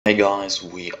Hey guys,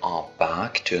 we are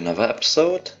back to another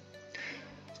episode.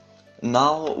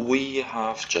 Now we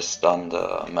have just done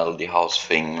the Melody House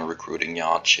thing, recruiting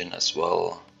Yachin as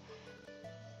well.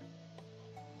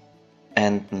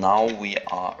 And now we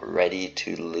are ready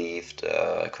to leave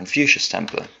the Confucius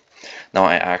Temple. Now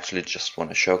I actually just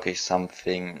want to showcase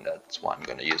something, that's why I'm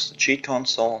going to use the cheat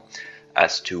console,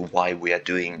 as to why we are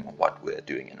doing what we are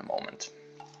doing in a moment.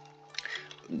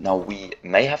 Now we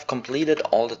may have completed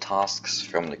all the tasks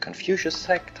from the Confucius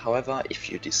sect, however,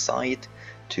 if you decide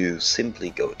to simply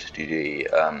go to the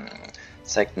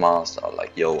sect master,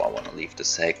 like, yo, I want to leave the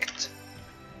sect,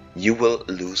 you will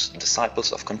lose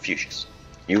Disciples of Confucius.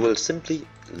 You will simply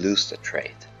lose the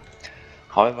trade.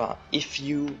 However, if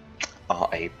you are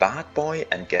a bad boy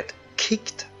and get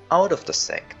kicked out of the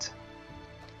sect,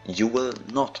 you will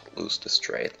not lose this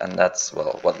trade, and that's,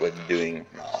 well, what we're doing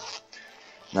now.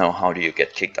 Now, how do you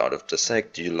get kicked out of the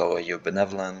sect? Do you lower your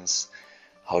benevolence?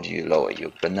 How do you lower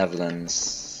your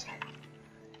benevolence?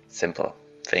 Simple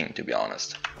thing, to be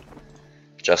honest.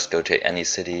 Just go to any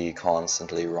city,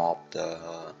 constantly rob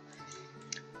the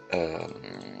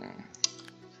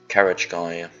carriage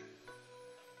guy.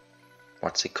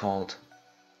 What's he called?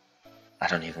 I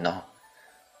don't even know.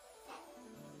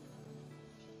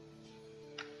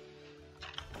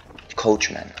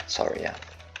 Coachman, sorry, yeah.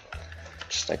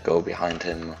 Just like go behind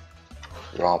him,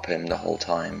 rob him the whole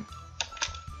time.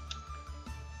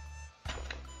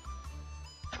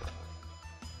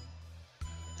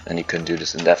 And you can do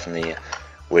this indefinitely.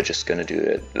 We're just gonna do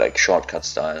it like shortcut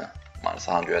style, minus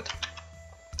 100.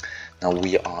 Now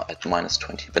we are at minus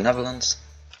 20 benevolence.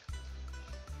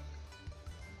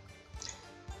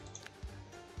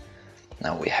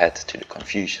 Now we head to the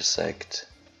Confucius sect.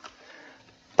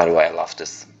 By the way, I love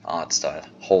this art style.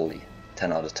 Holy,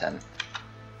 10 out of 10.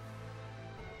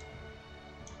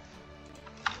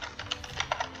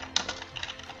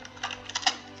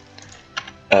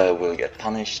 We'll get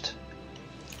punished.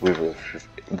 We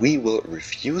will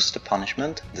refuse the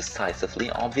punishment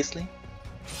decisively, obviously.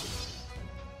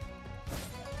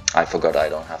 I forgot I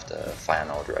don't have the fire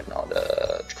node right now,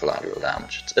 the collateral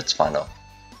damage. It's fine though.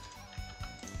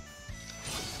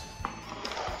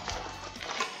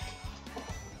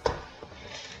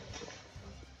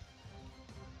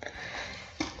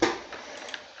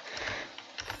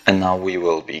 And now we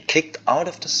will be kicked out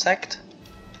of the sect.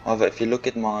 However, if you look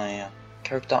at my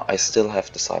character, I still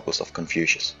have Disciples of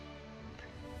Confucius.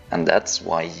 And that's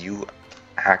why you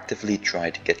actively try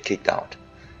to get kicked out.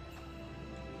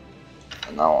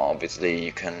 And now obviously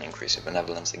you can increase your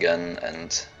benevolence again,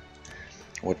 and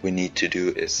what we need to do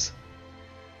is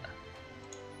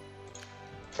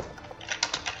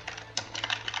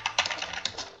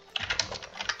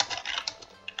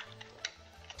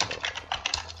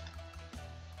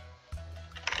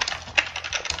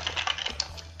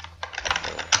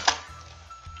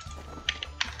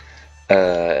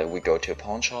we go to a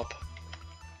pawn shop.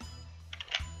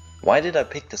 Why did I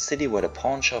pick the city where the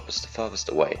pawn shop is the furthest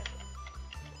away?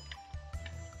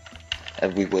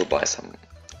 And we will buy some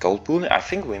gold bullion. I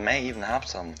think we may even have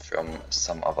some from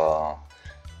some other...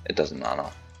 It doesn't matter.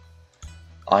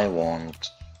 I want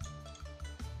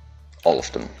all of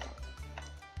them.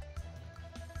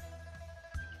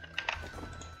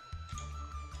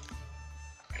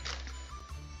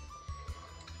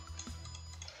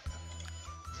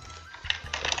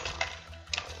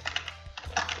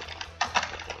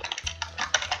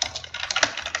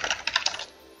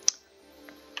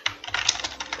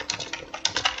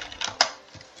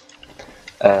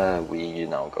 We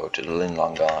now go to the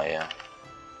Linlang guy,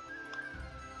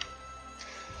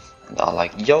 and are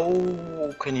like,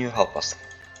 yo, can you help us?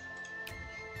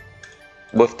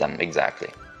 With them, exactly.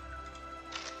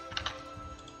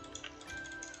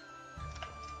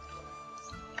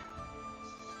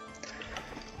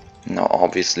 Now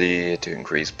obviously, to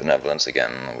increase benevolence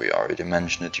again, we already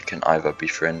mentioned it, you can either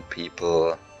befriend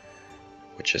people,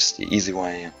 which is the easy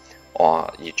way,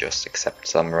 or you just accept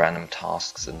some random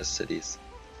tasks in the cities.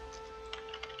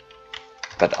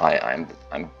 But I'm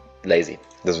lazy.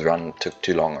 This run took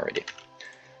too long already.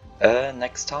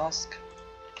 Next task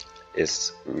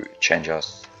is change our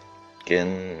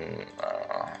skin.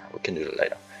 We can do it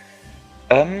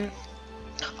later.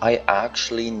 I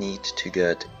actually need to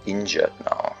get injured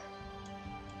now.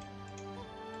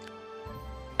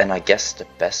 And I guess the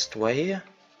best way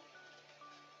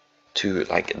to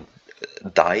like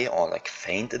die or like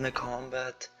faint in the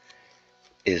combat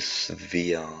is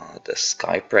via the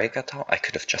Skybreaker tower. I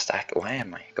could have just acted. Why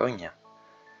am I going here?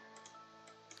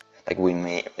 Like we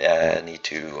may need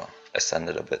to ascend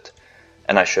it a bit.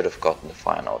 And I should have gotten the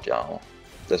fire node, yeah.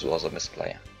 This was a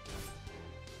misplay.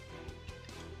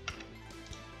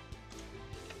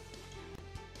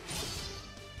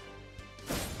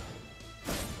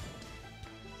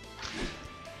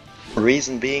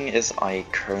 Reason being is I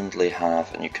currently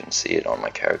have, and you can see it on my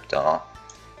character,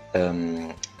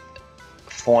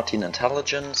 14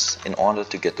 intelligence. In order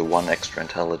to get the 1 extra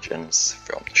intelligence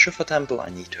from the Schiffer Temple, I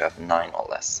need to have 9 or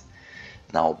less.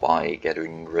 Now, by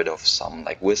getting rid of some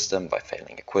like wisdom, by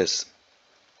failing a quiz,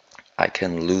 I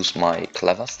can lose my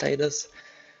clever status,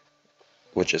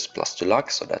 which is +2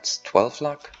 luck, so that's 12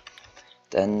 luck.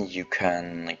 Then you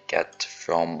can get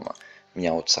from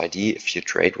Meowth's ID, if you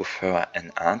trade with her,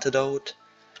 an antidote.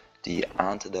 The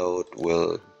antidote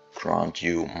will grant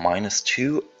you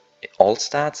 -2 all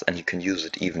stats, and you can use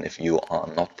it even if you are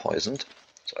not poisoned.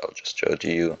 So I'll just show it to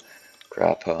you.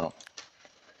 Grab her.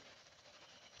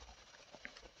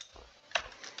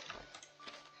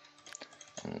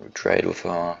 And we trade with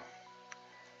her.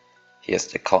 Here's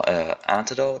the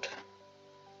antidote.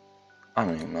 I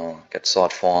don't even know. Get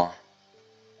sword 4.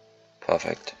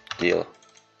 Perfect. Deal.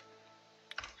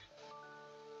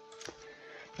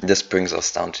 This brings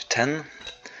us down to 10,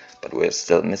 but we're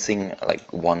still missing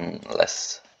like one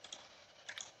less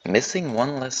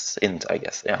int, I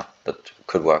guess. Yeah, that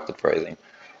could work, the phrasing.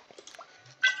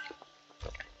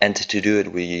 And to do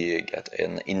it, we get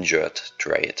an injured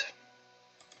trade.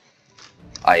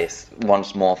 I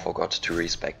once more forgot to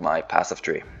respec my passive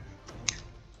tree.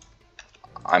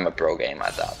 I'm a pro gamer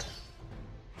at that.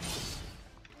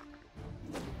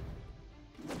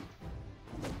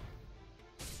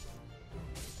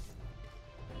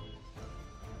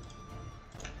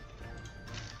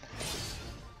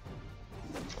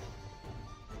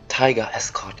 Tiger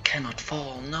escort cannot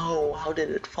fall. No, how did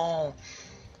it fall?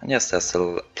 And yes, there's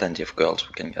still plenty of girls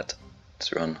we can get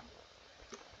this run.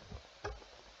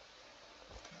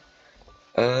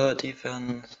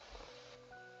 Defense.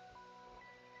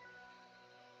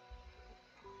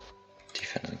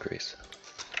 Defense increase.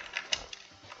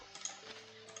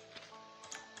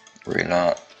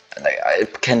 Really?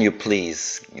 Can you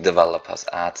please, developers,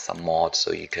 add some mods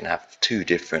so you can have 2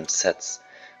 different sets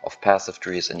of passive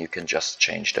trees and you can just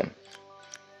change them?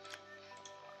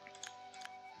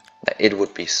 It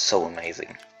would be so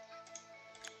amazing.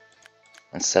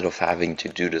 Instead of having to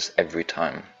do this every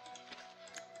time.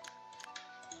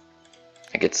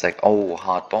 Like it's like, oh,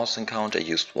 hard boss encounter,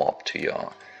 you swap to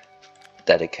your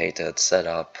dedicated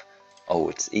setup. Oh,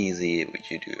 it's easy, what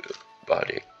you do,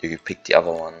 but you pick the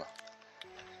other one.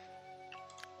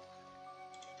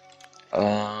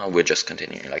 We're just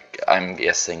continuing. Like, I'm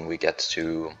guessing we get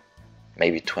to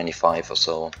maybe 25 or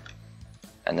so,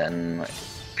 and then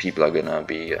people are gonna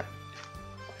be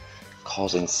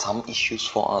causing some issues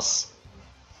for us.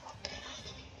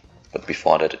 But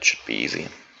before that, it should be easy.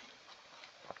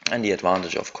 And the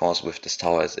advantage, of course, with this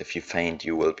tower is if you faint,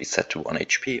 you will be set to 1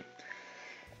 HP.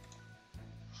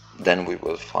 Then we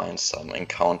will find some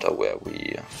encounter where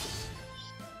we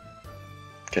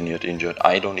can get injured.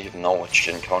 I don't even know which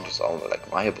encounters are like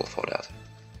viable for that.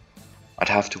 I'd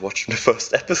have to watch the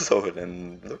first episode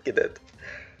and look at it.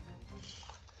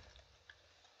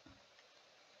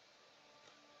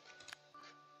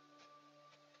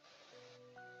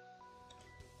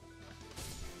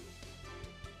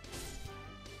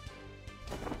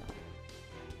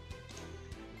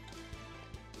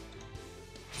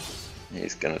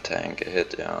 He's gonna tank a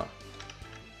hit, yeah.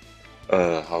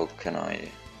 How can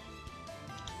I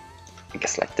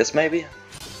guess like this maybe?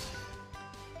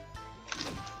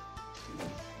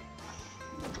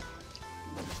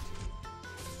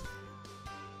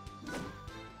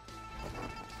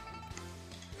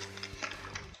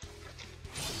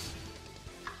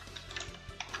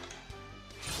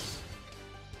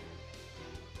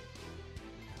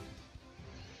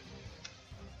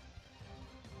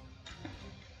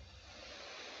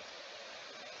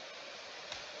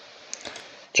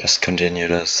 Just continue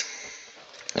this.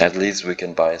 At least we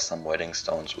can buy some wedding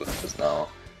stones with this now.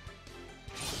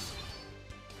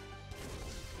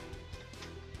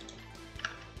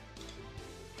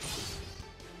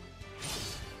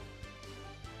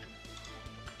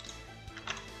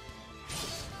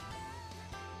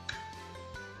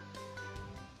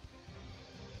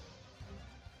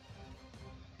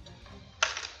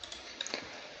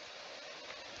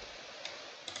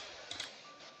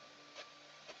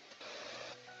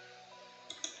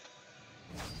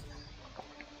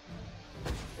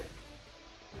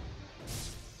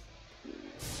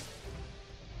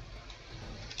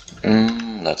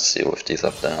 Let's see with these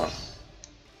up there.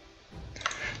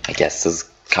 I guess this is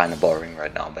kind of boring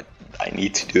right now, but I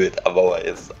need to do it,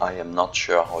 otherwise I am not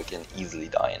sure how I can easily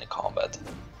die in a combat.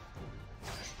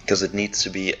 Because it needs to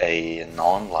be a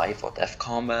non-life or death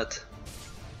combat.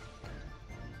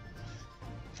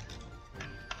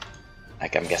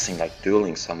 Like I'm guessing like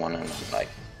dueling someone and like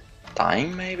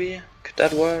dying maybe? Could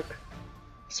that work?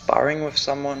 sparring with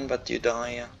someone but you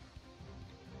die.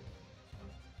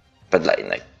 But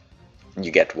like you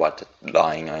get what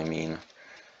dying I mean.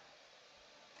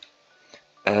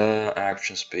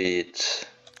 Action speed,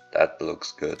 that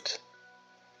looks good.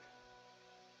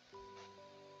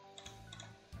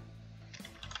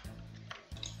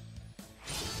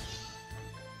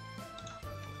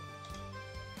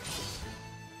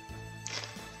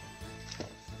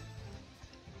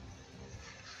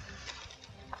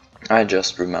 I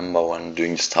just remember when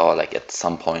doing this tower, like at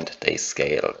some point they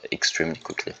scale extremely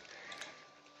quickly.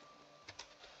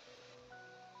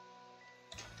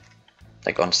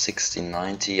 Like on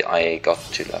 1690 I got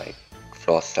to like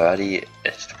floor 30,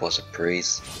 it was a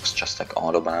breeze, it was just like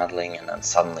auto battling, and then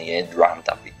suddenly it ramped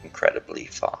up incredibly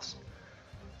fast.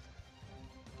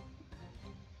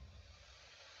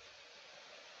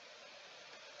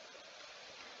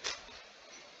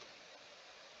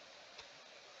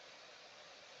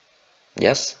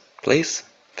 Yes, please,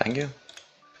 thank you.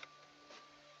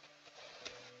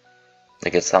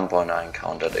 Like at some point I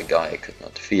encountered a guy I could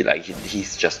not feel, like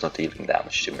he's just not dealing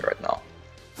damage to me right now.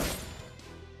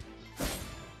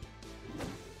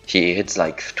 He hits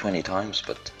like 20 times,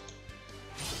 but...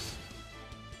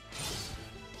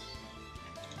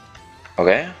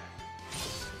 Okay.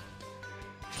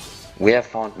 We have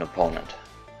found an opponent.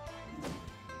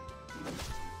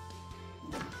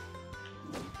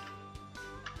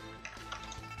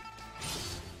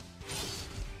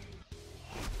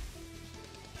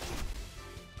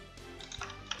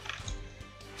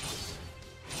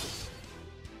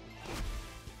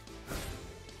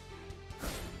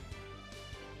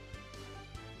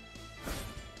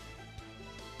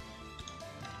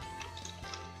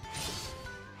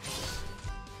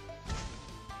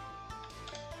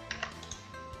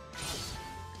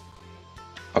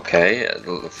 Okay,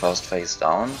 the first phase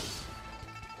down.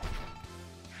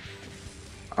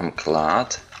 I'm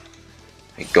glad.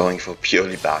 We're going for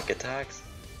purely back attacks.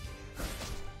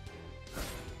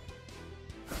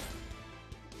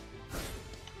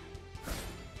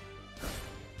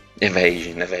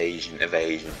 Evasion, evasion,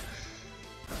 evasion.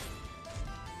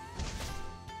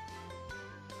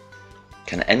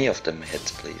 Can any of them hit,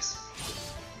 please?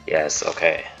 Yes,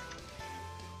 okay.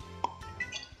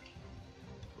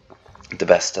 The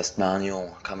best test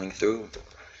manual coming through.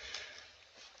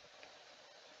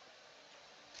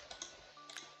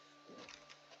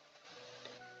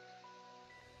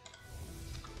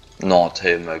 Not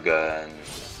him again.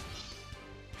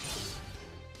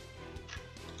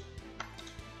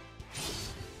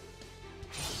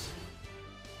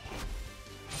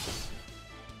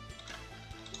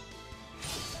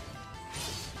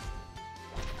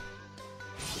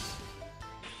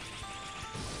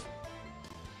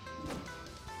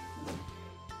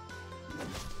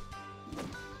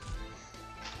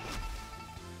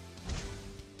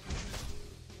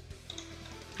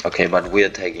 Okay, but we're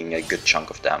taking a good chunk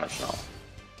of damage now.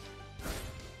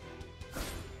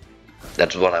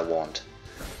 That's what I want.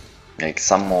 Like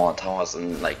some more towers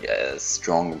and like a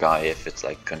strong guy, if it's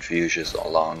like Confucius or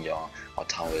Lanya or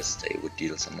Taoist, they would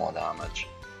deal some more damage.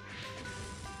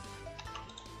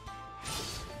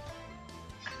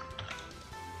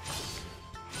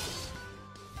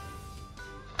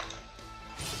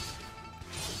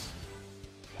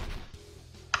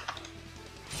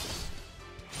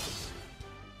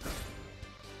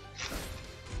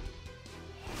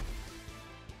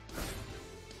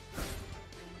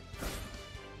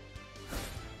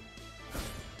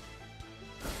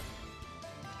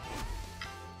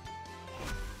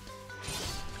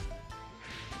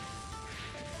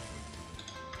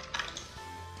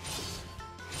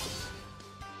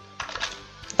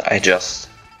 I just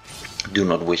do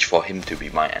not wish for him to be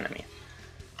my enemy,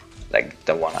 like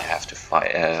the one I have to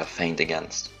fight, feint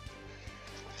against.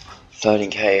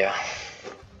 13k.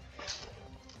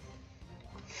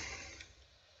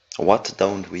 What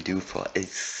don't we do for a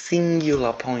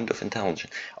singular point of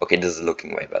intelligence? Okay, this is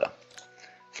looking way better.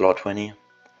 Floor 20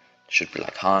 should be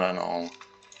like harder now.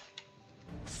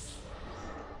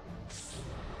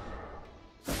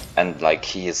 And like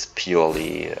he is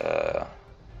purely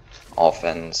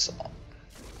offense.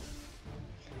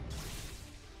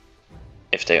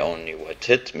 If they only would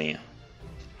hit me.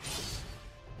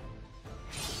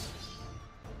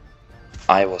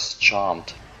 I was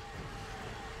charmed.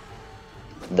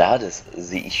 That is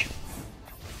the issue.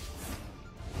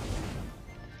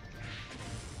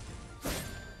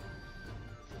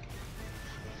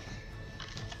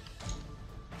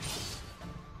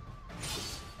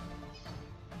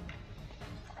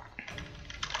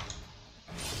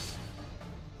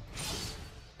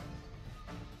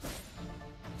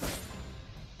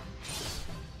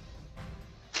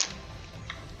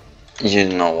 You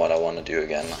know what I want to do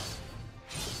again.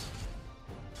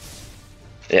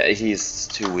 Yeah, he's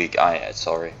too weak.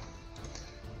 Sorry.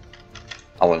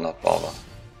 I will not bother.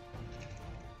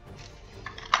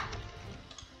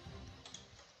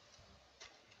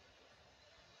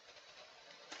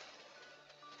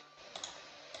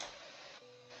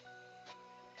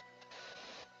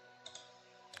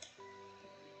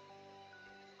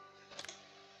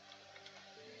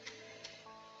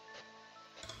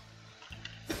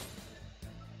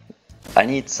 I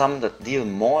need some that deal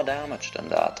more damage than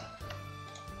that.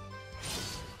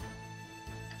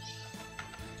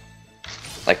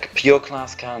 Like pure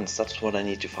class cans, that's what I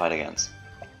need to fight against.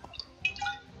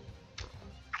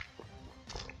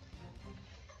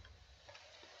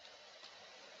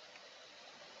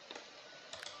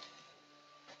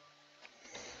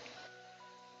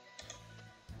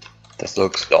 This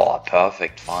looks, oh,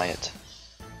 perfect fight.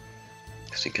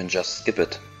 Because you can just skip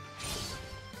it.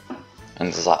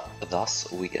 And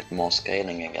thus we get more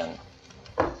scaling again.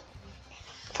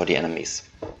 For the enemies.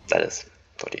 That is,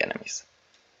 for the enemies.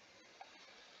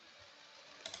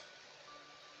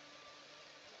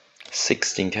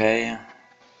 16k.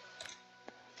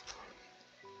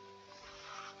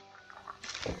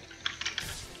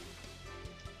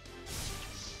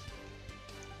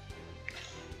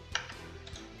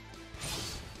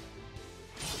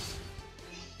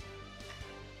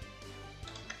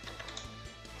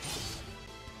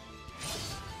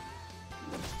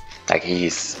 Like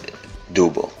he's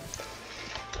doable.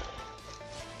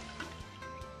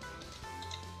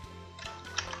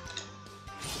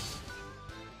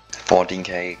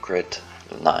 $14k crit,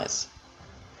 nice.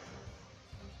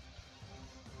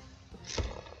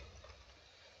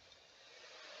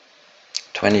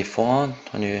 $20,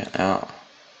 yeah.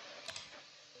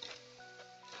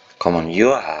 Come on, you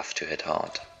have to hit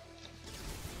hard.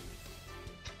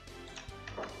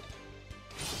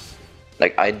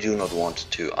 Like, I do not want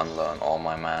to unlearn all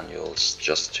my manuals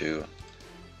just to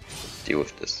deal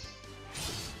with this.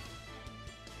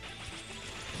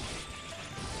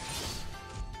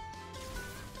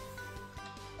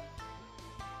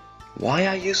 Why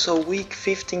are you so weak?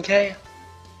 15k?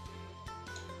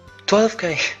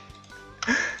 12k?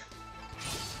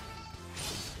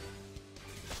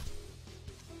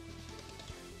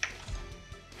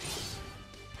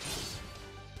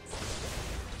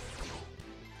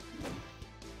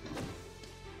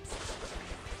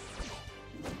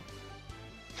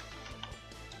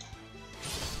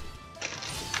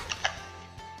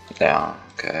 Yeah,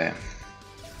 okay.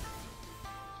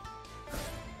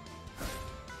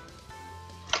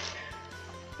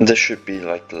 This should be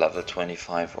like level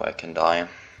 25 where I can die.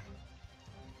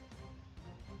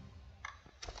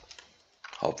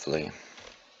 Hopefully.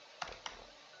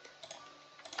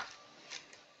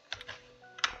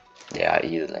 Yeah,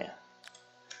 easily.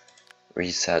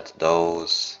 Reset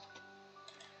those.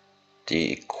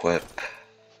 De-equip.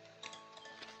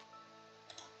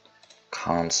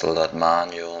 Cancel that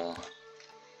manual.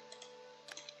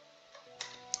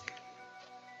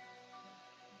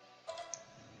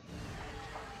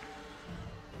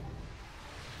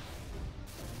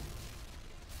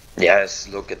 Yes,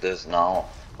 look at this now.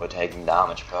 We're taking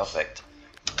damage. Perfect.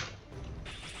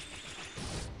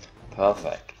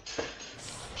 Perfect.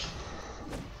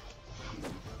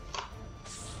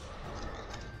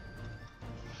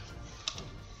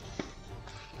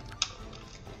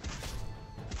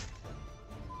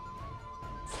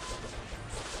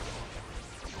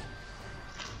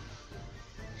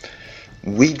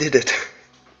 We did it.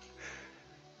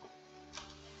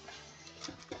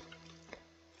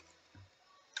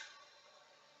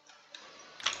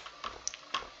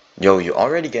 Yo, you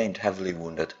already gained heavily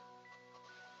wounded.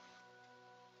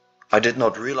 I did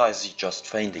not realize just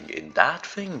fainting in that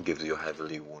thing gives you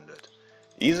heavily wounded.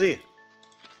 Easy.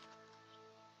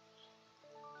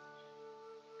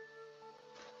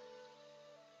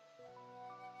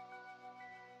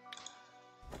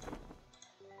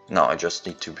 Now I just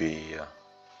need to be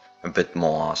a bit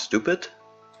more stupid.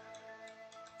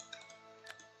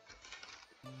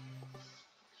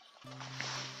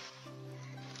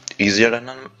 Easier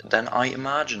than I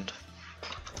imagined.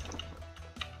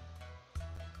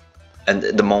 And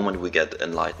the moment we get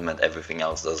enlightenment, everything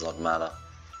else does not matter.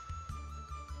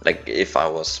 Like, if I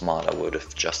was smart, I would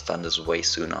have just done this way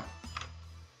sooner.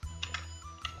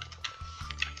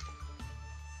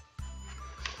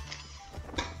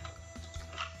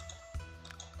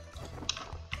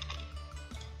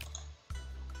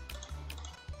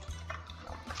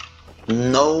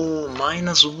 No,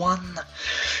 -1.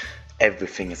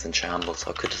 Everything is in shambles.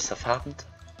 How could this have happened?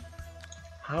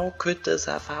 How could this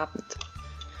have happened?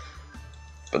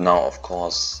 But now, of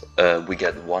course, we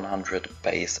get 100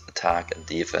 base attack and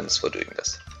defense for doing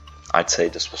this. I'd say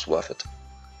this was worth it.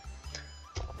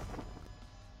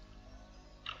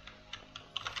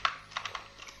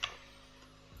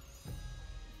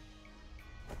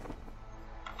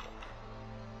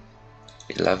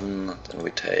 $11, then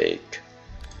we take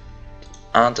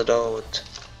antidote.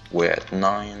 We're at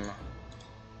 9.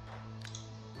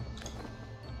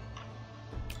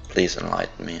 Please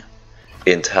enlighten me.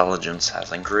 Intelligence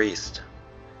has increased.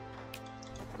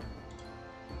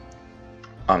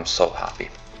 I'm so happy.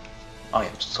 I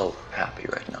am so happy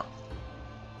right now.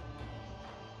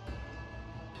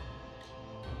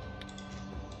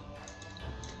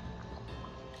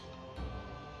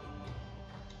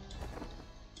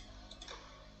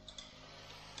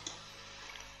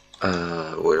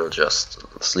 We'll just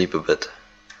sleep a bit.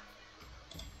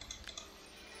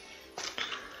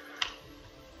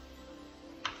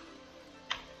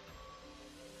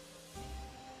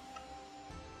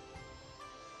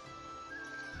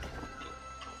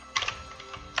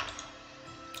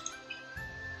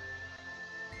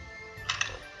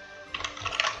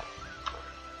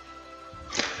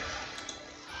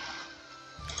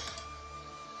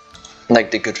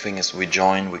 Like, the good thing is we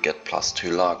join, we get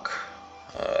 +2 luck,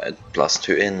 at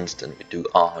 +2 int, then we do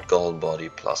hard gold body,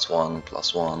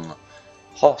 +1,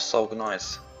 Oh, so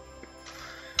nice.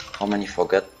 How many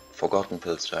forgotten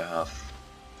pills do I have?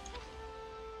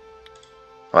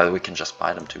 Well, we can just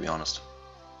buy them, to be honest.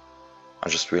 I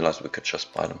just realized we could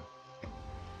just buy them.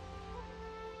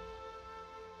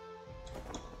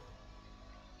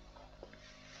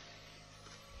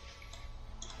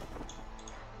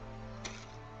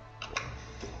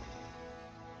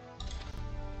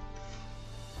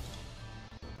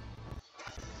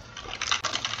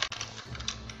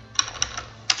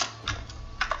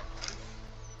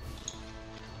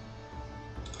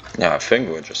 Yeah, I think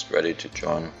we're just ready to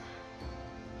join.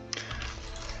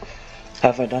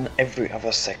 Have I done every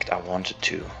other sect I wanted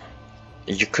to?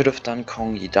 You could have done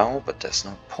Kong Yi Dao, but there's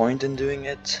no point in doing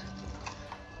it.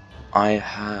 I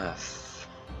have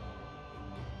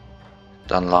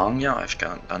done Langya, I've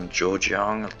done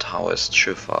Zhejiang, Taoist,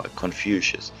 Shifa,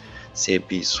 Confucius,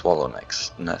 CB, Swallow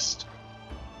Nest.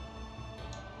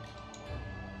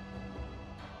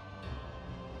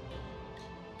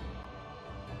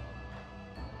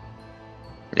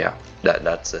 Yeah,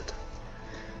 that's it.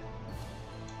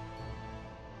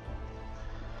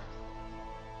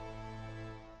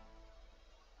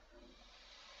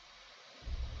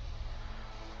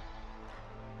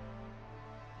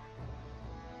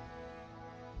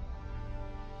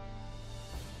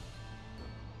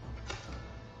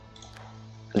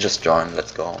 Just join,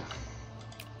 let's go.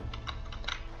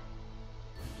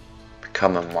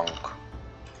 Become a monk.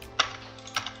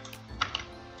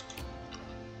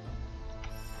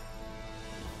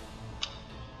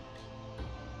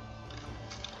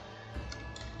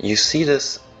 You see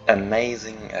this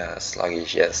amazing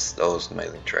sluggish, yes, those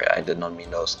amazing trade. I did not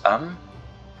mean those.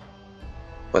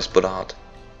 Where's Buddha?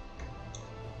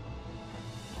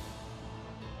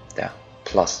 Yeah,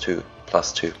 +2,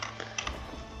 +2.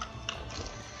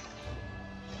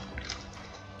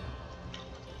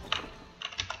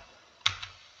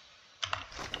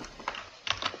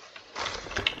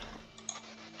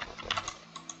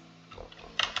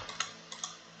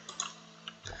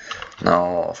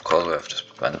 Now, of course, we have to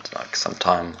spend like some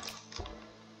time.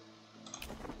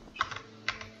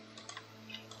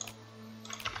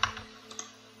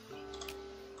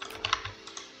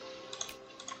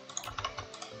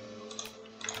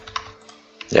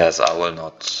 Yes, I will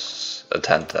not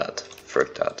attend that.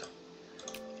 Frick that.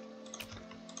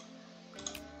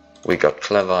 We got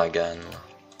clever again.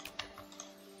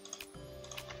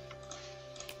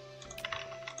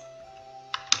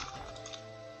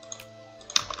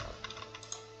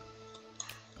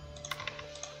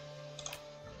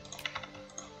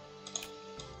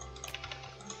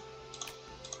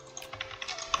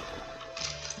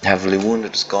 Heavily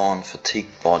wounded is gone,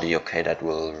 fatigued body, okay, that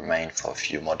will remain for a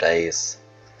few more days.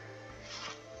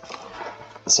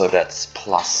 So that's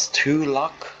 +2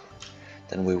 luck,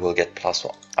 then we will get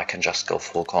 +1. I can just go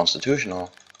full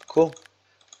constitutional, cool.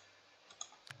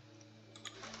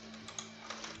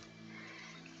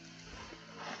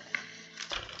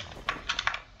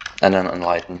 And an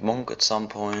enlightened monk at some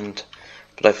point,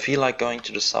 but I feel like going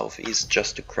to the southeast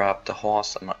just to grab the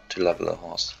horse and not to level a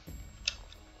horse.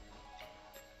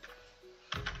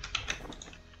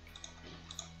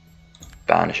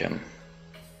 Banish him.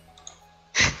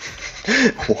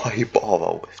 Why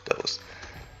bother with those?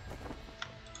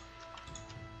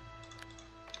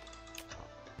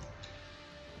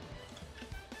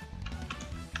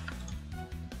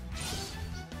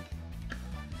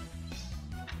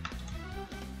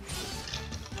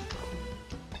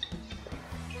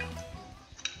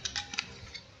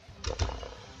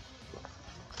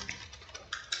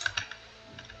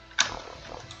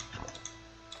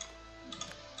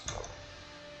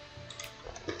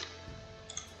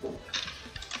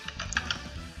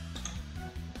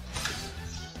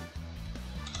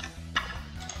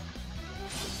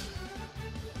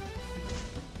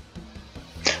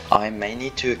 I may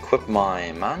need to equip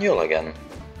my manual again.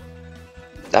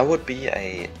 That would be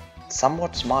a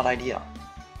somewhat smart idea,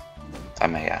 I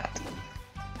may add.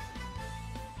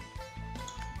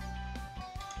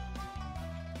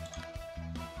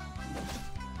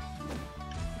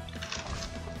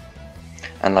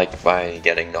 And like by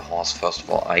getting the horse, first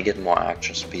of all, I get more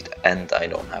action speed and I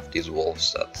don't have these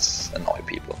wolves that annoy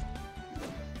people.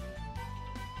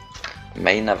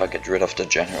 May never get rid of the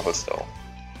generals though.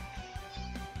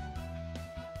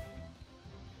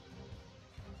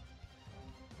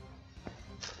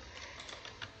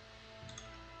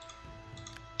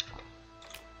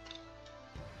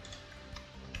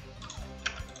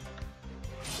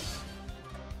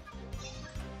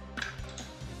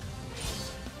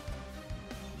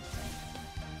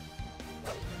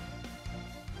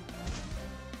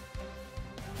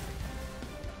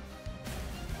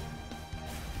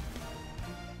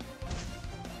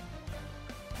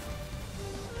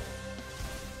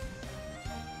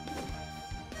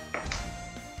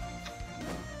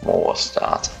 What was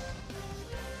that?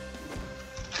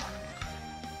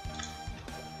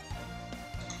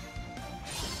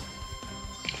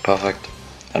 Perfect.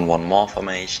 And one more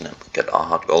formation and we get our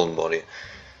hard golden body.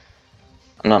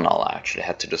 And then I'll actually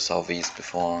head to the southeast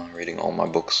before reading all my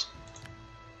books.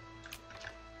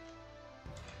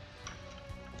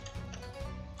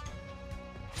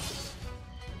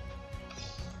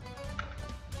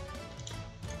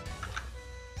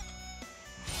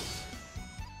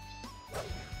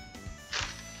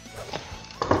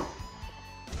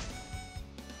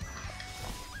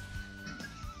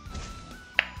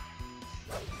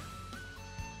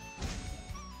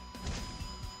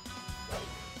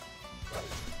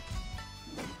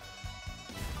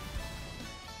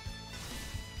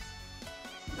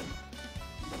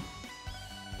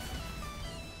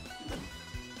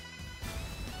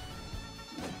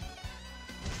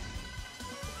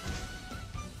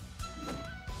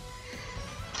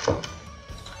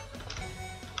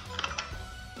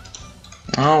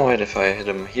 Oh wait, if I hit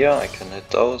him here I can hit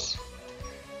those.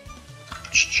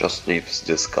 Which just leaves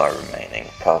this guy remaining.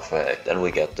 Perfect, and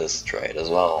we get this trade as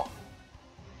well.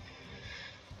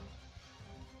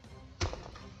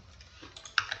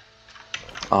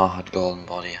 Ah, hard golden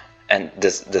body. And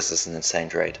this is an insane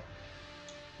trade.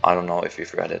 I don't know if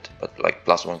you've read it, but like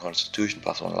 +1 constitution,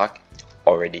 +1 luck,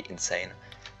 already insane.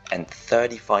 And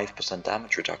 35%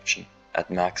 damage reduction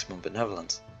at maximum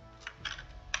benevolence.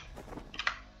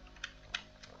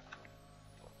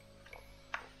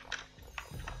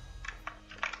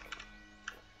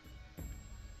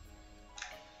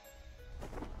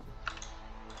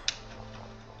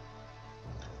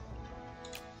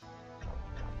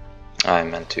 I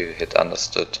meant to hit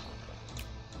understood.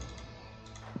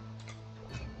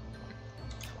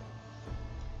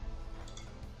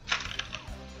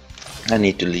 I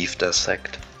need to leave the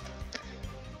sect.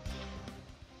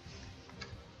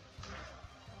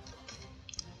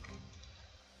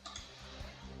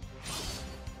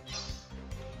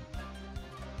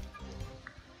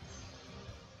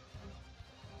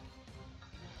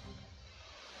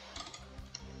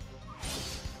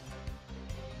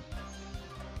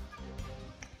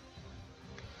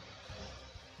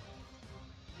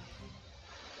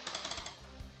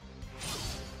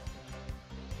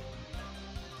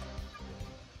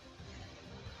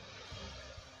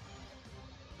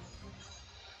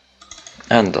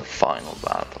 And the final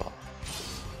battle.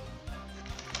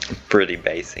 Pretty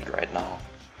basic right now.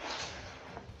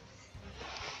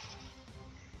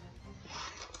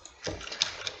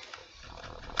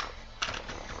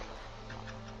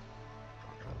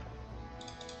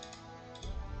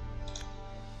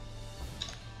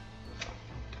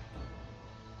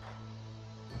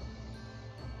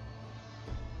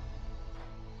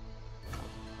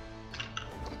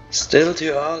 Still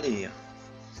too early.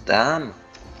 Damn.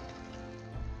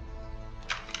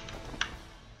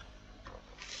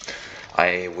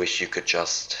 I wish you could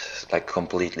just like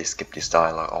completely skip this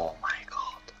dialogue. Oh my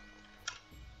god.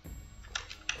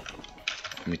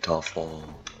 Metaphor.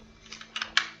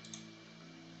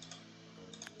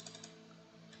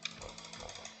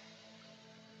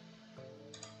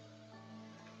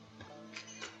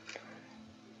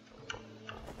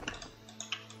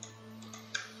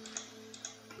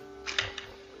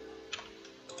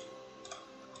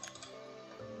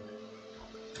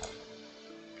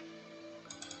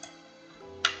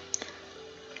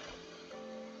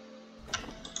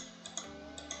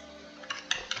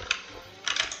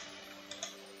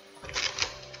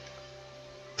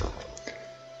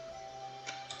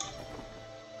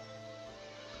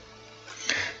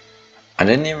 I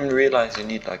didn't even realize you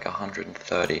need like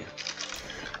 130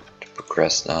 to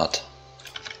progress that.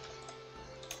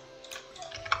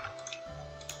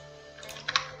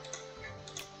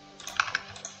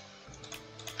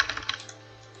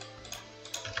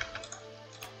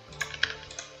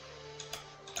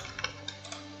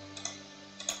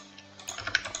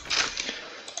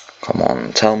 Come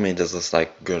on, tell me this is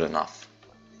like good enough.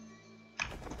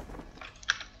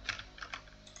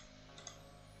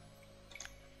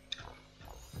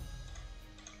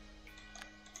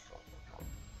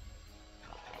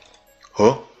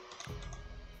 Huh?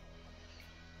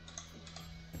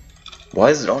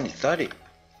 Why is it only 30?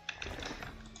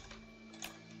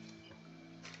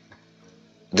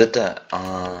 Did the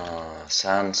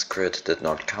Sanskrit did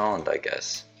not count, I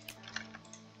guess.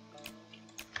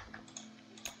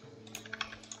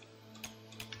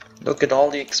 Look at all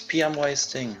the XP I'm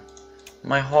wasting.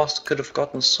 My horse could have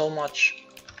gotten so much.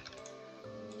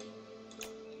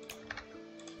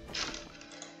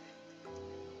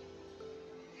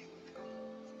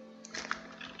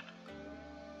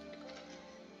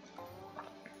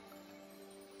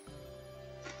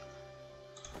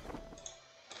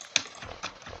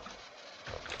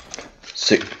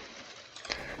 So,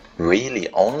 really,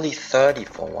 only 30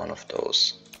 for one of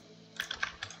those.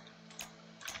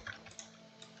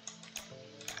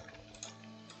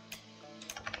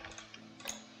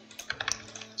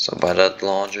 So by that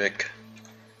logic,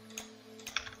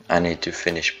 I need to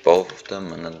finish both of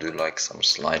them and then do like some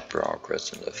slight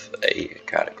progress in the A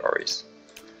categories.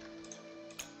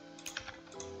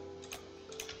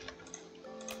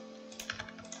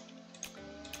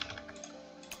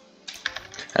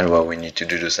 And well, we need to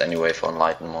do this anyway for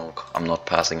Enlightened Monk. I'm not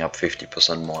passing up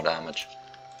 50% more damage.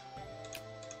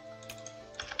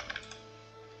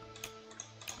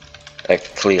 I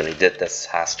clearly did, this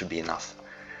has to be enough.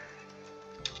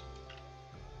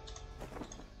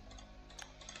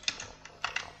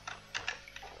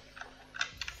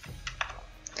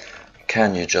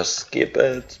 Can you just skip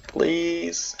it,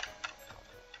 please?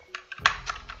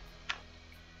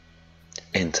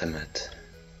 Intimate.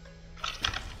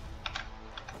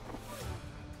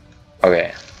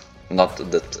 Okay, not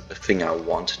the thing I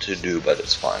wanted to do, but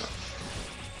it's fine.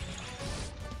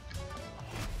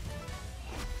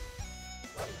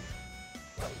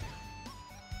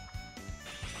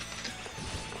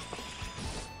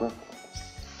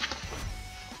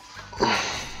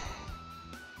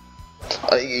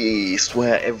 I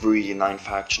swear every 9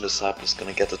 faction disciple is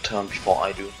gonna get a turn before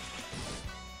I do.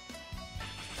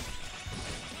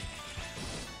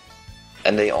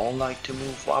 And they all like to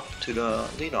move up to the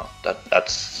leader.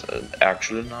 That's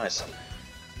actually nice.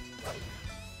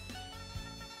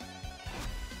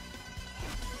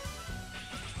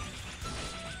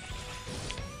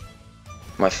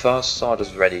 My first sword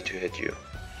is ready to hit you.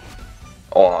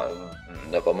 Or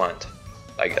never mind,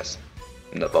 I guess.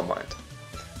 Never mind.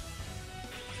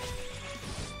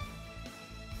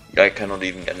 I cannot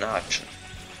even get an action.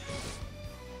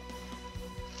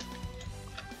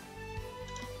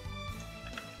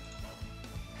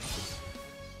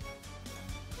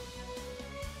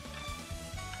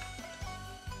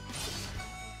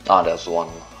 Ah, there's one.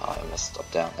 I messed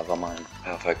up there. Never mind.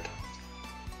 Perfect.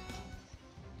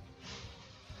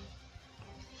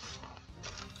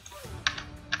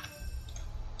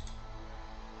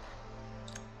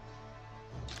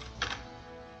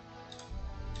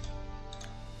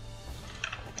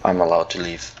 I'm allowed to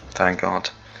leave. Thank God.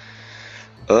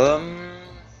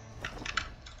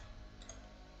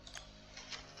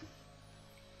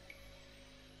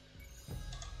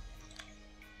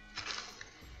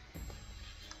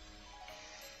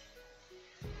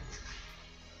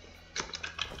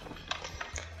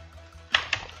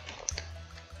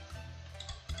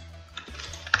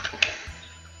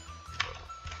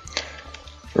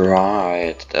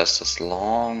 Right, there's this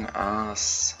long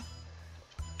ass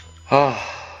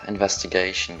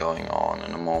investigation going on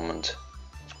in a moment.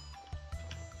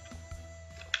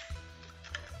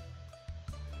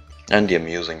 And the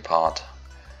amusing part.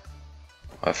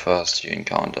 Where first you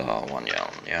encounter one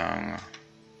young.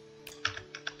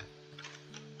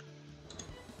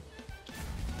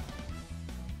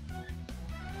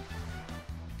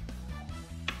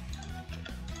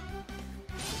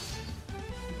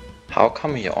 How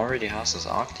come he already has this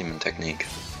Arc Demon technique?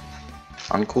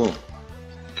 Uncool.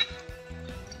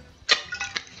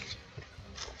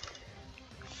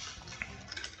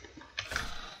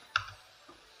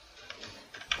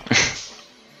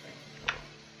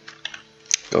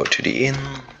 Go to the inn.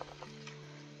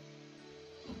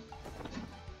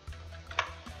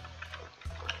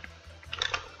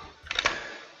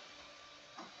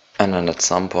 And then at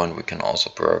some point we can also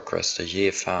progress the Ye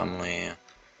family.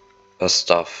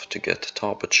 Stuff to get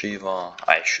top achiever.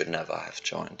 I should never have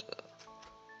joined it.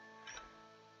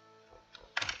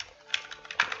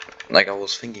 Like I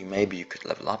was thinking maybe you could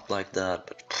level up like that,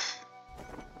 but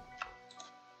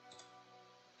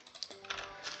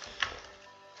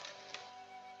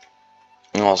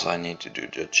Also, I need to do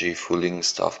the G fooling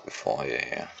stuff before you're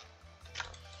here.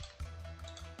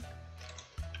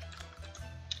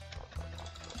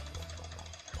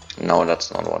 No,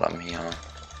 that's not what I'm here.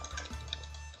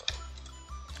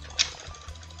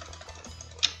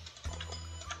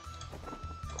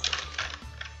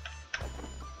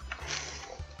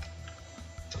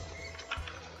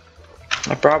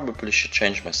 I probably should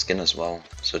change my skin as well,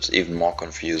 so it's even more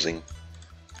confusing.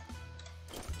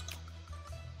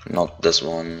 Not this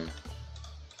one.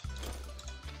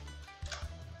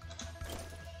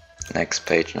 Next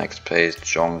page,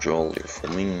 Jongjol, you're for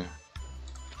me.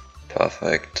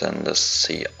 Perfect, and the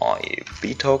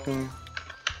CIB token.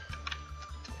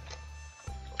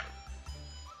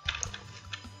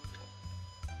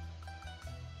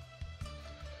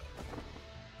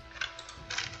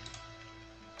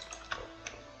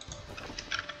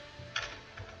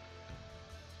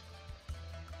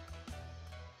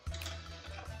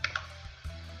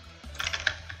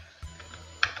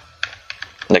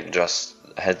 Like, just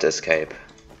hit escape.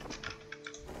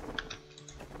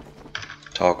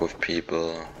 Talk with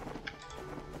people.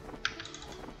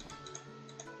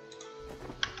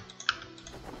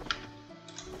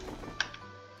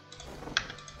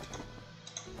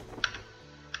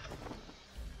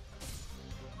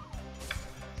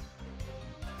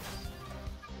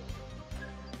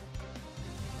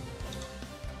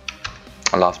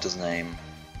 I love this name.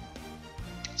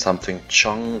 Something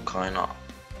Chung kinda.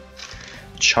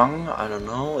 Chung, I don't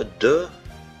know,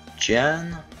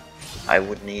 Jan. I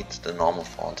would need the normal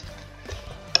font.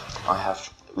 I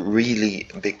have really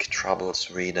big troubles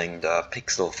reading the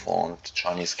pixel font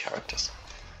Chinese characters.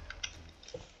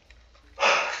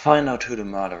 Find out who the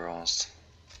murderer is.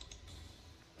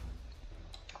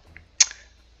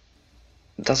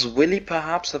 Does Willy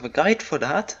perhaps have a guide for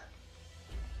that?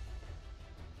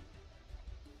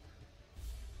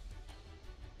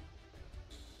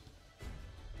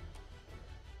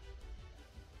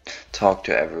 Talk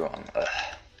to everyone. Ugh.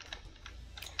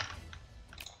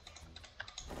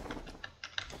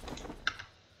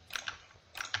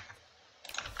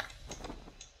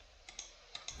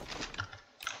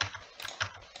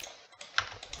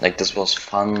 Like, this was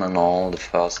fun and all the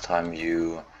first time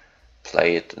you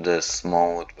played this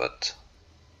mode, but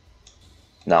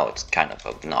now it's kind of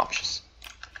obnoxious.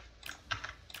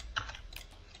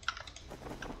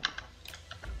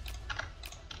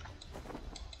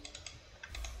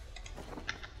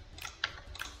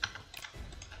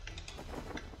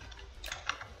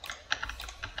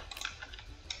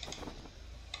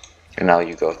 And now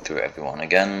you go through everyone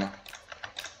again.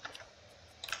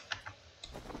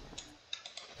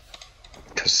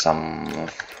 Because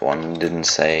someone didn't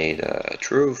say the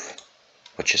truth,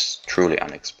 which is truly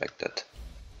unexpected.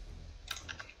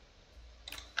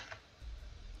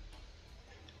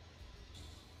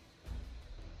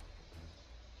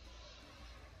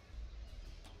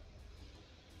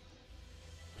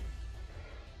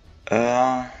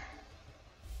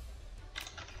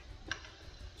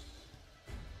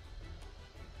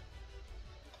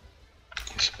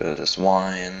 You spill this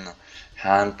wine,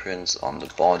 handprints on the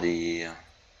body.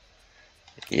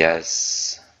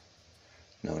 Yes,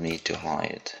 no need to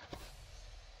hide.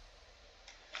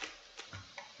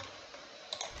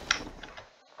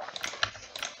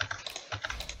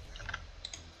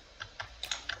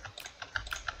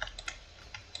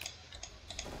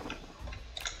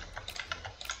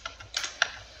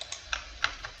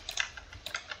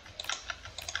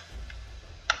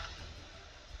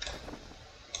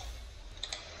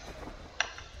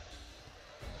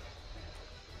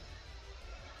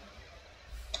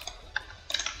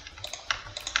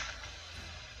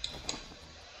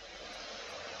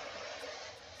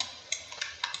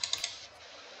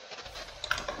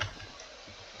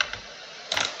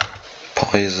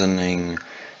 Poisoning,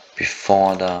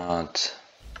 before that,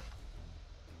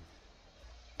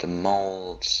 the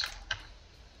molds.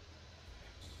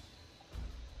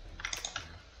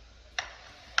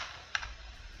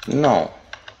 No.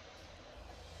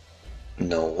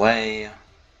 No way.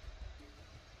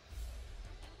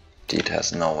 Deed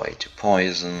has no way to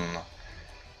poison.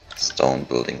 Stone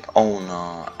building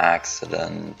owner,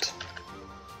 accident.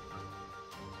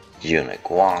 Eunuch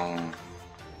Wang.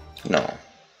 No.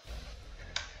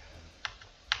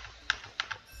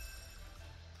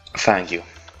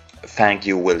 Thank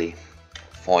you, Willy,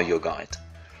 for your guide.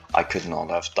 I could not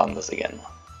have done this again.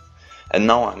 And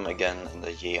now I'm again in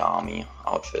the Ye Army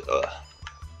outfit.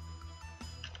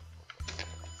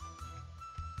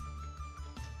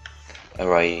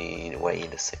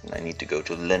 Wait a second, I need to go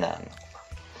to Linan.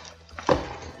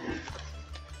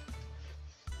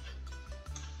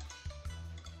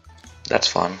 That's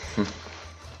fun.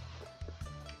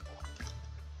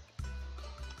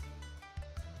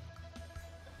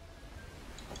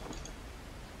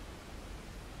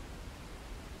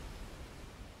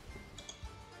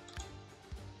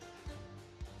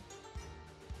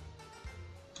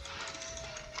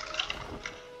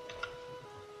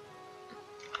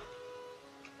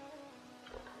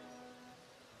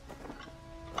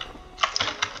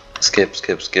 Skip,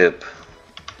 skip, skip.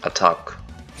 Attack.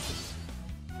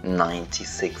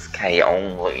 96k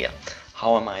only.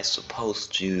 How am I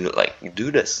supposed to like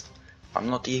do this? I'm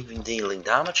not even dealing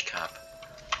damage cap.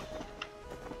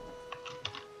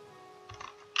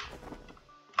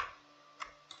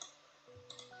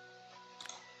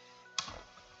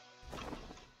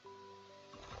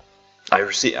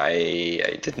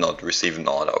 I did not receive an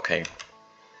order, okay.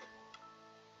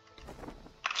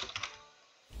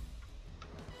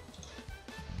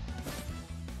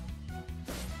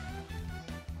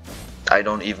 I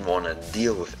don't even want to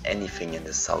deal with anything in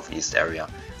the southeast area.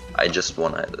 I just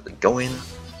want to go in,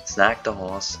 snag the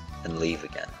horse, and leave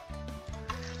again.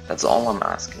 That's all I'm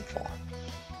asking for.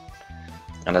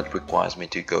 And that requires me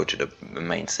to go to the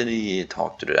main city,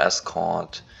 talk to the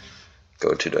escort,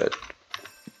 go to the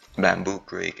bamboo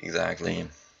creek, exactly.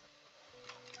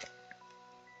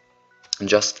 And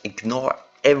just ignore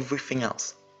everything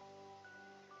else.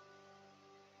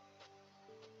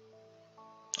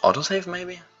 Autosave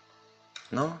maybe?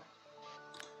 No?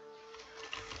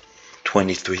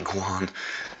 23 guan,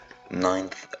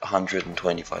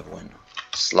 925 win.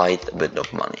 Slight bit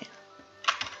of money.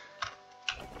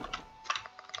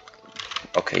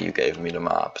 Okay, you gave me the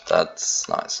map, that's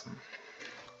nice.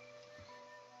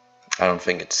 I don't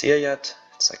think it's here yet,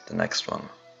 it's like the next one.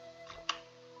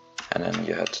 And then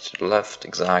you head to the left,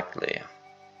 exactly.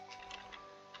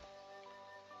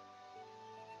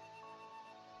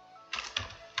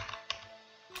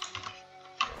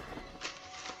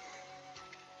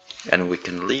 And we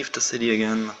can leave the city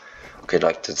again. Okay,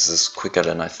 like this is quicker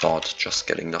than I thought, just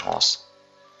getting the horse.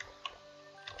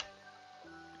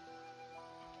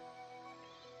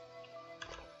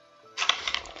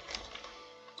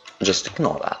 Just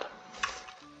ignore that.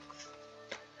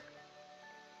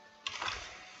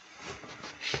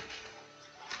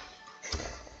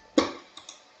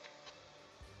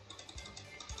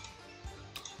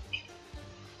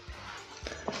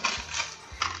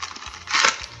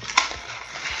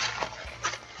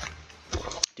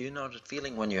 Do you know that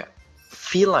feeling when you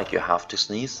feel like you have to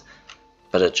sneeze,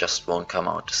 but it just won't come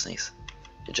out to sneeze?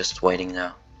 You're just waiting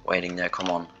there, come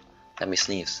on, let me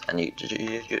sneeze, and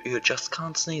you just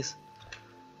can't sneeze.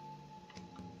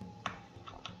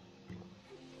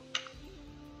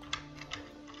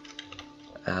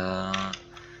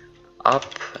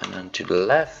 Up and then to the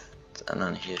left, and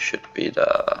then here should be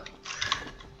the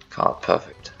car.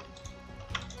 Perfect.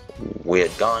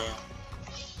 Weird guy.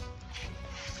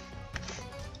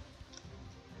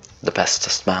 The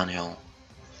bestest manual.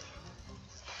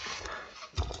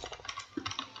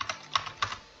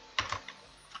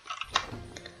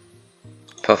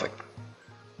 Perfect.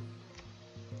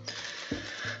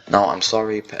 Now I'm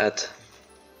sorry, Pat.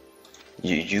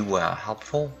 You were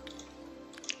helpful,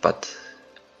 but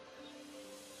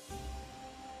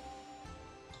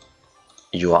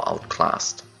you are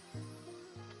outclassed.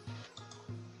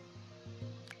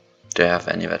 Do you have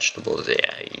any vegetables?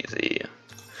 Yeah, easy.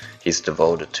 He's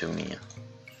devoted to me.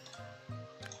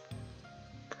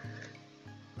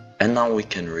 And now we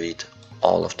can read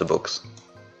all of the books.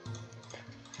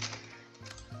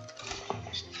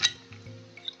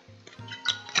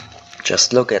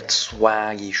 Just look at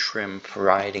Swaggy Shrimp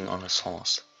riding on his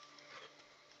horse.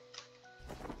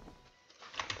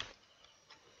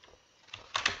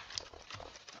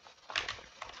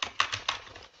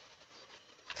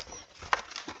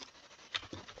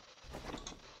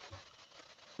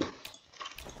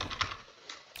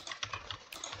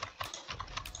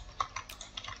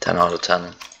 Out of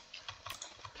 10.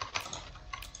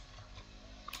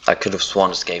 I could have sworn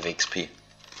this gave XP.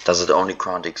 Does it only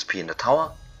grant XP in the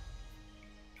tower?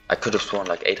 I could have sworn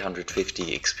like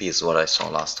 850 XP is what I saw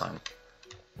last time.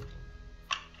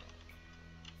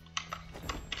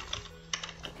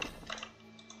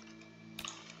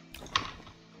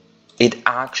 It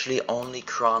actually only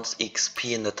grants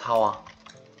XP in the tower.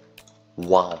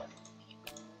 Wow.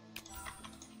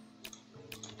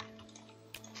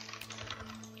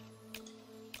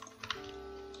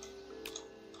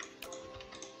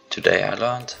 Today I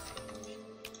learned.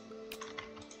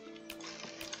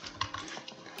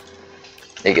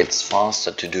 It gets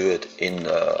faster to do it in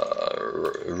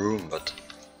the room, but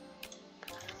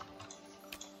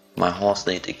my horse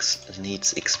needs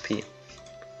XP.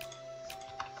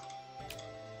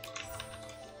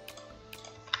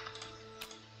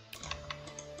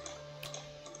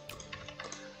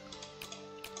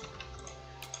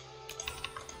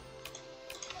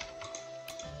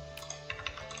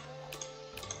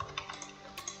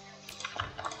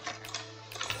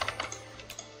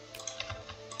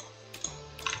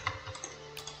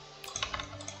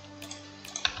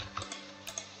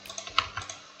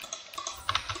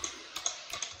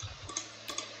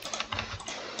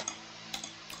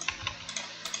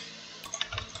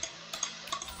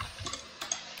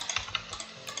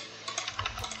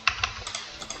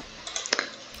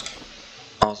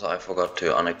 Also, I forgot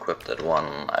to unequip that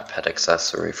one iPad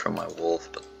accessory from my wolf,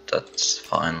 but that's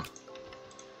fine.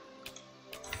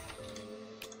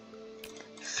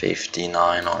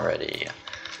 59 already.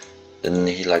 Didn't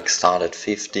he like start at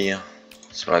 50?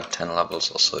 So like 10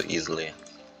 levels or so easily.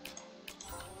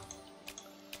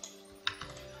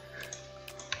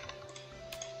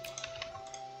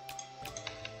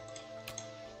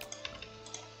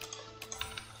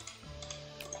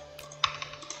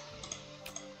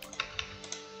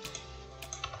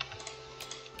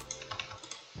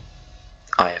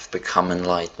 I have become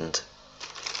enlightened.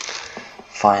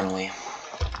 Finally.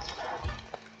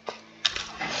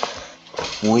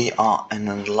 We are an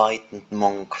enlightened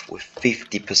monk with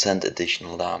 50%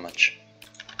 additional damage.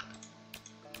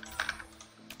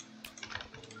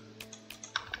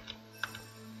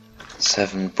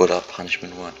 Seven Buddha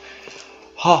punishment word.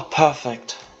 Oh,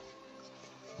 perfect.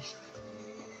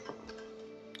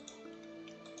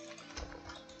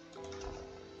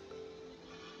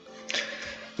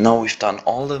 Now we've done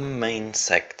all the main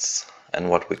sects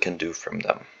and what we can do from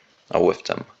them, or with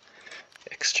them.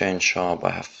 Exchange shop,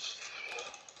 I have...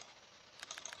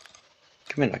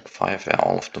 Give me like 5, yeah,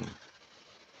 all of them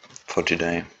for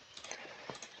today.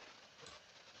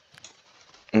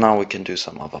 Now we can do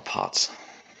some other parts.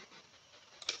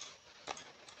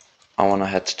 I wanna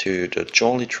head to the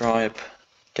Jolly tribe,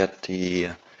 get the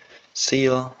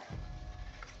seal.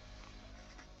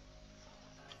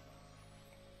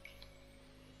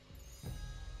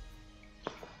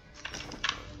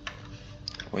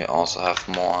 We also have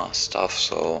more stuff,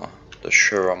 so the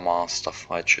Shura Master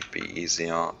fight should be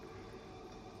easier.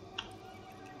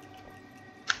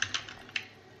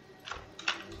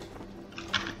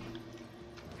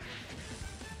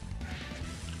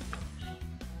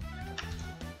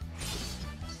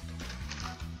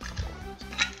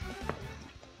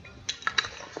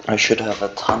 I should have a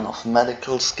ton of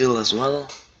medical skill as well.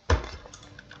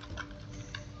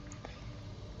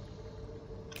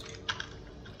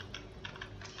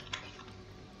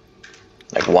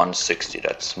 Like 160,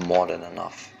 that's more than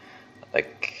enough.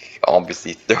 Like,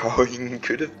 obviously throwing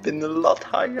could have been a lot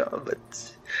higher,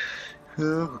 but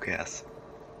who cares?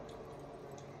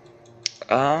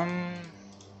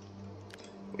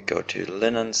 We go to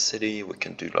Linen City, we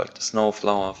can do like the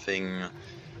Snowflower thing.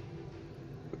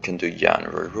 We can do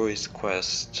January Ruiz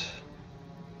quest.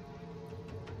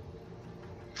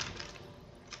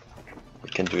 We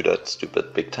can do that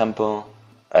stupid big temple,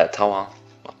 tower,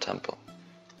 not temple,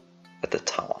 at the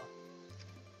tower.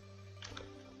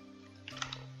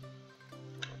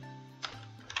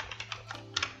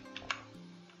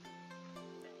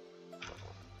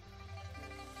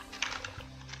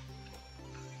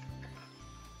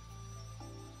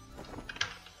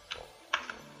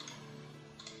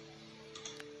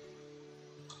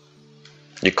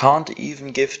 You can't even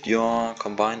gift your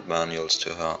combined manuals to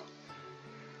her.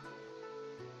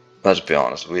 Let's be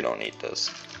honest, we don't need this.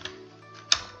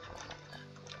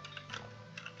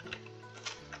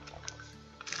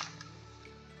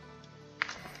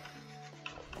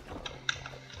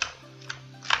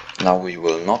 Now we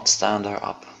will not stand her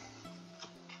up.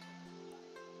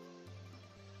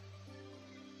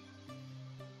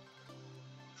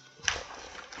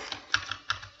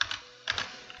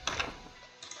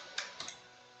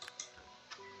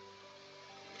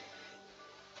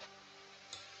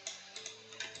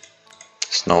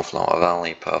 Snowflower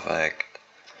Valley, perfect.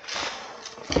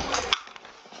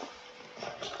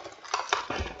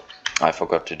 I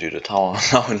forgot to do the tower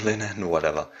now in Linen,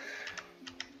 whatever.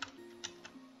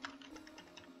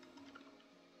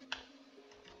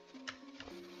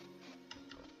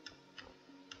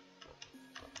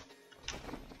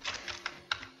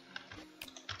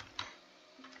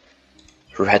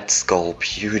 Red Skull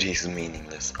beauty is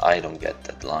meaningless. I don't get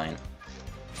that line.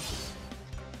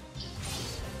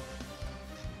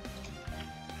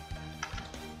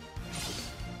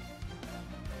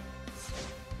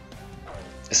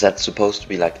 Is that supposed to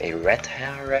be like a red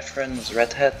hair reference?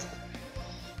 Red head?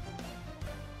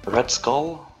 Red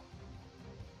Skull?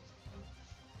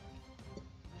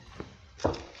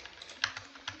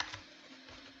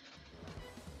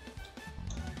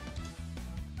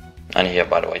 And here,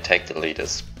 by the way, take the lead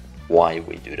is why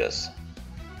we do this.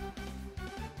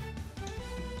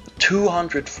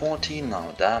 214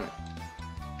 now, damn.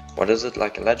 What is it,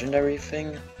 like a legendary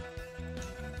thing?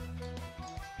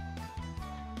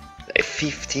 A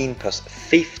 15%,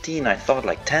 15, I thought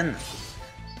like 10.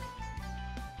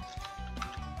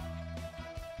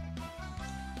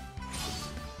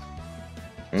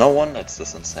 No wonder it's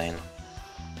this insane.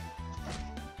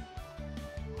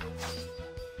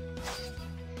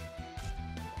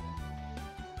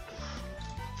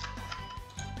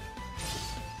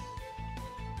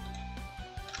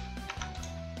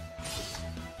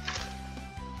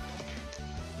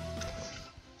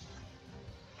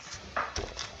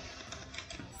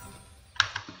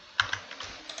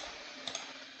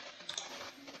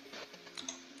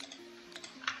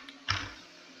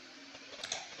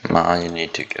 Nah, you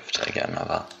need to gift again,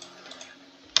 never.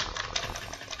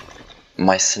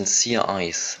 My sincere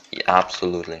eyes, yeah,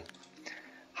 absolutely.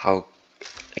 How,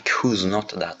 like, who's not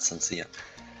that sincere?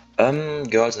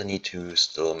 Girls, I need to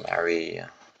still marry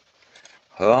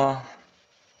her.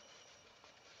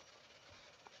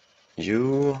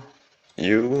 You.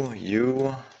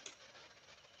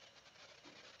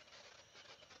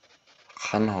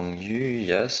 Han Hong Yu,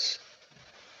 yes.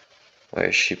 Where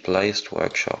is she placed?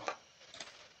 Workshop.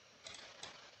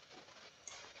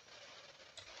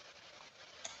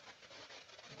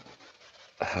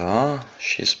 Her,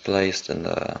 she's placed in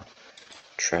the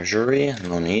treasury,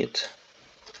 no need.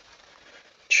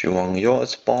 Chu Wang Yo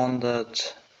is bonded.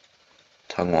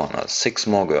 Tang Wan has 6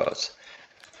 more girls.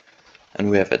 And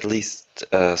we have at least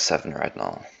 7 right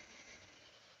now.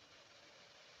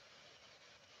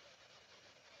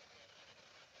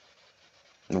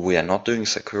 We are not doing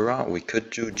Sakura, we could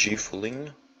do Ji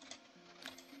Fuling.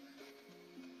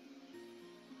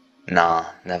 Nah,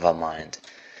 never mind.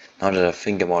 Now that I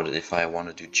think about it, if I want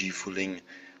to do Ji Fuling,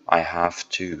 I have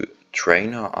to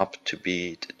train her up to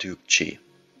beat Duke Chi.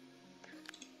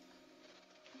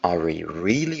 Are we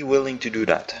really willing to do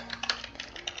that?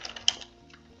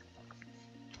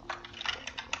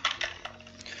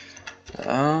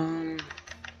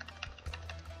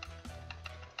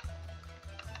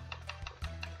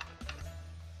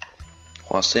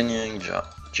 Hua Xinying,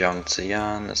 Jiang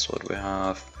Ziyan is what we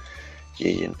have.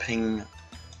 Ye Yinping.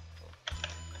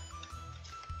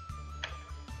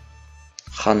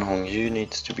 Han Hongyu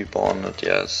needs to be bonded,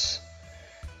 yes.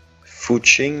 Fu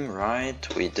Qing,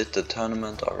 right? We did the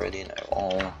tournament already now.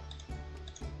 Oh.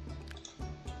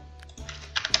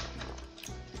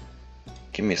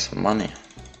 Give me some money.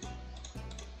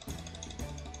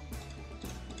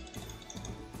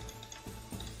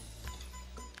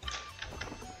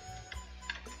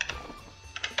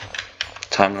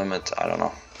 Time limit, I don't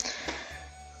know.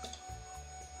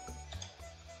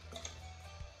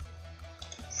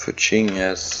 Fu Qing,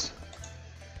 yes.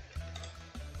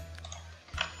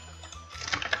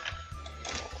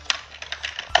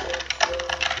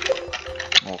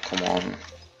 Oh, come on.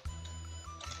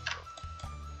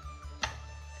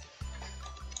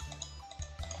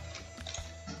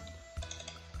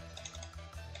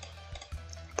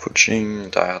 Fu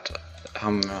Qing, that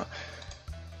haben wir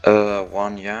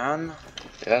 1 Yan,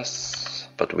 yes,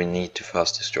 but we need to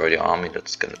first destroy the army,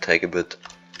 that's gonna take a bit.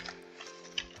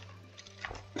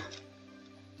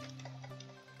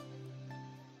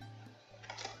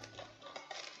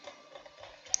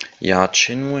 Ya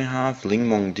Qin we have, Ling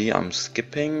Mong Di I'm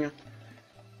skipping.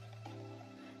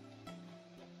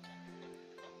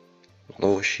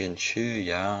 Lo Xian Chu,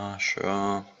 yeah,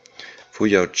 sure. Fu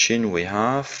Yao Qin we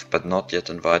have, but not yet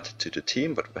invited to the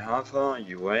team, but we have her.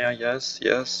 Yueya, yes,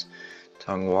 yes.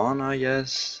 Tang Wana,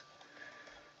 yes.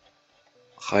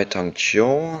 Hai Tang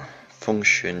Chiu, Feng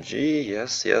Xuanji,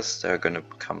 yes, yes, they're gonna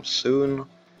come soon.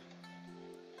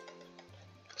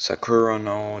 Sakura,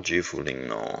 no. Ji Fuling,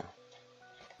 no.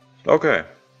 Okay.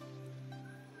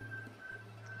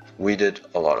 We did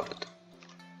a lot of it.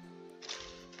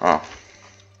 Oh.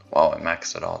 Wow, I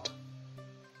maxed it out.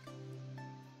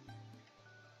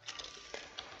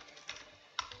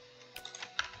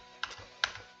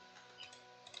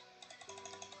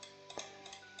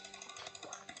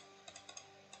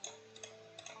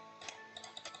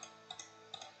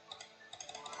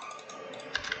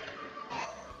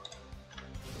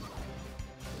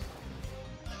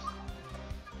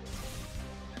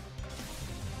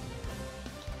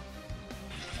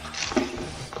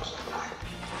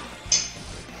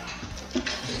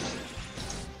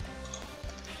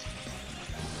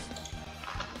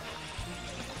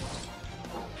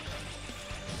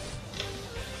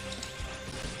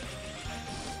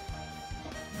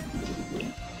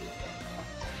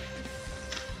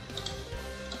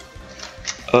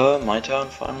 My turn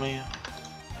finally.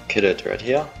 Kill it right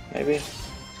here, maybe?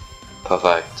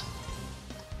 Perfect.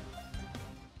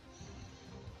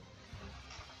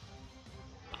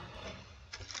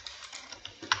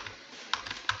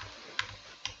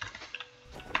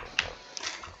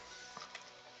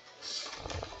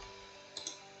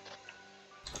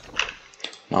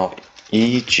 Now,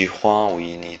 Yi Jihua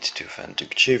we need to defend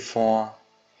Duke Chi for.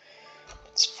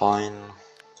 It's fine.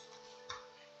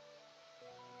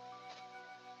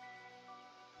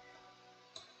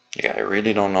 Yeah, I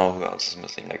really don't know who else is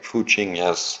missing. Like Fu Qing,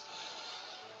 yes.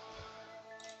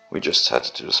 We just had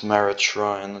to do this marriage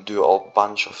shrine and do a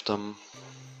bunch of them.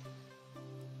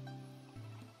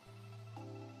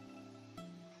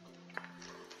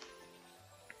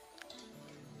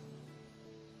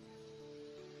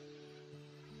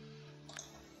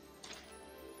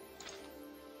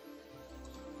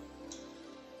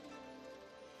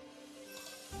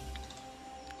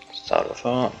 best out of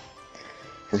her.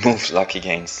 Removes lucky,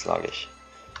 gains sluggish.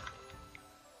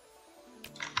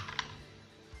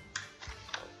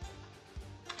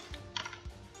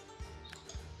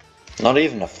 Not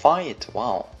even a fight,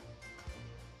 wow.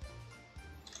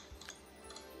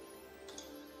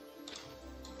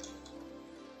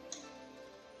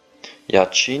 Yeah,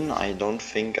 Chin, I don't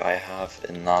think I have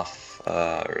enough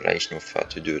relation with her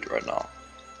to do it right now.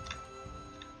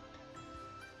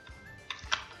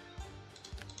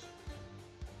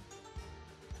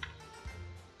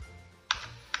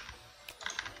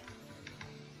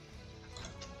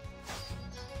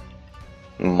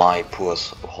 My poor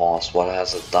horse, what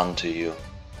has it done to you?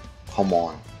 Come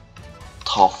on.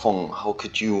 Tafeng, how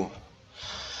could you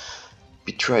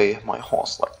betray my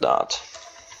horse like that?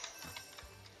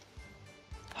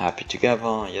 Happy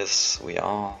together, yes we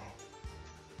are.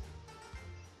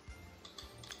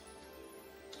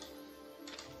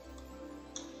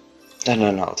 And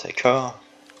then I'll take her.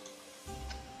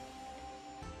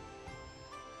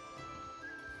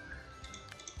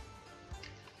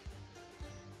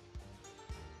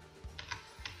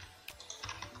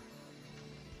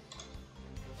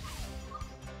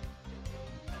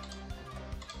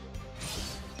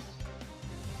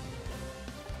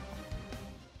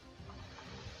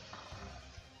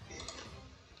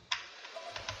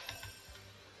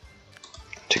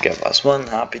 Together as one,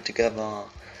 happy together.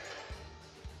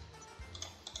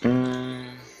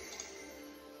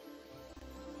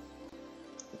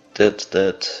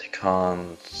 That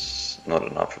can't, not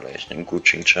enough relation in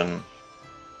Guqing Chen.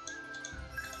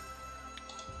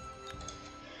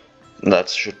 That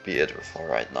should be it for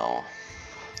right now.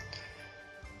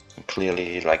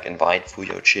 Clearly, like, invite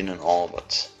Fuyo Chin and all,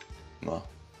 but well,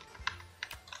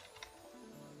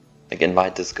 like,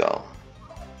 invite this girl.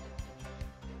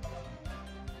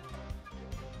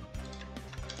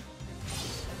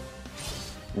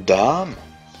 Damn,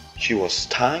 she was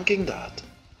tanking that.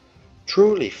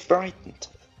 Truly frightened.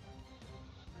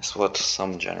 That's what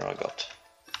some general got.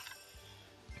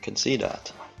 I can see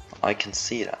that. I can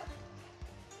see that.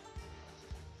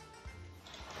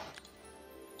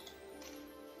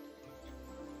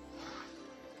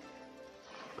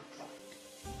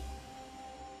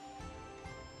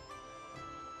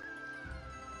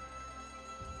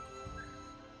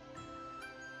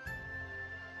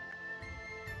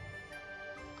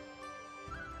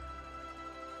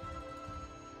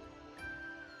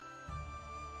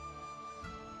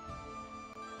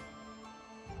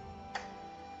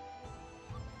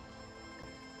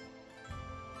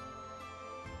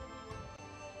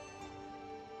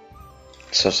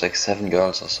 So it's like 7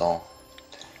 girls or so.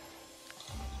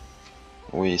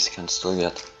 We can still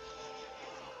get.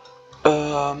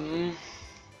 I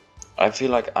feel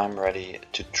like I'm ready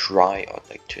to try or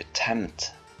like to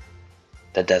attempt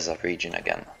the desert region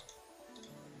again.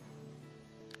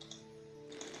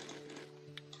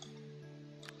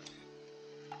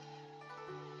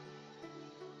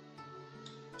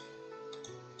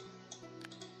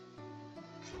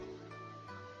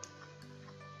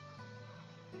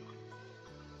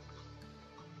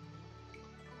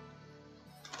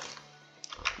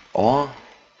 Or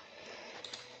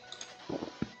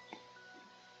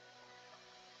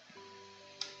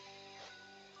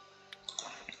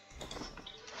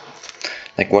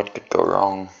like, what could go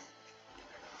wrong?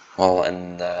 Well,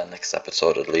 in the next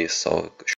episode at least, so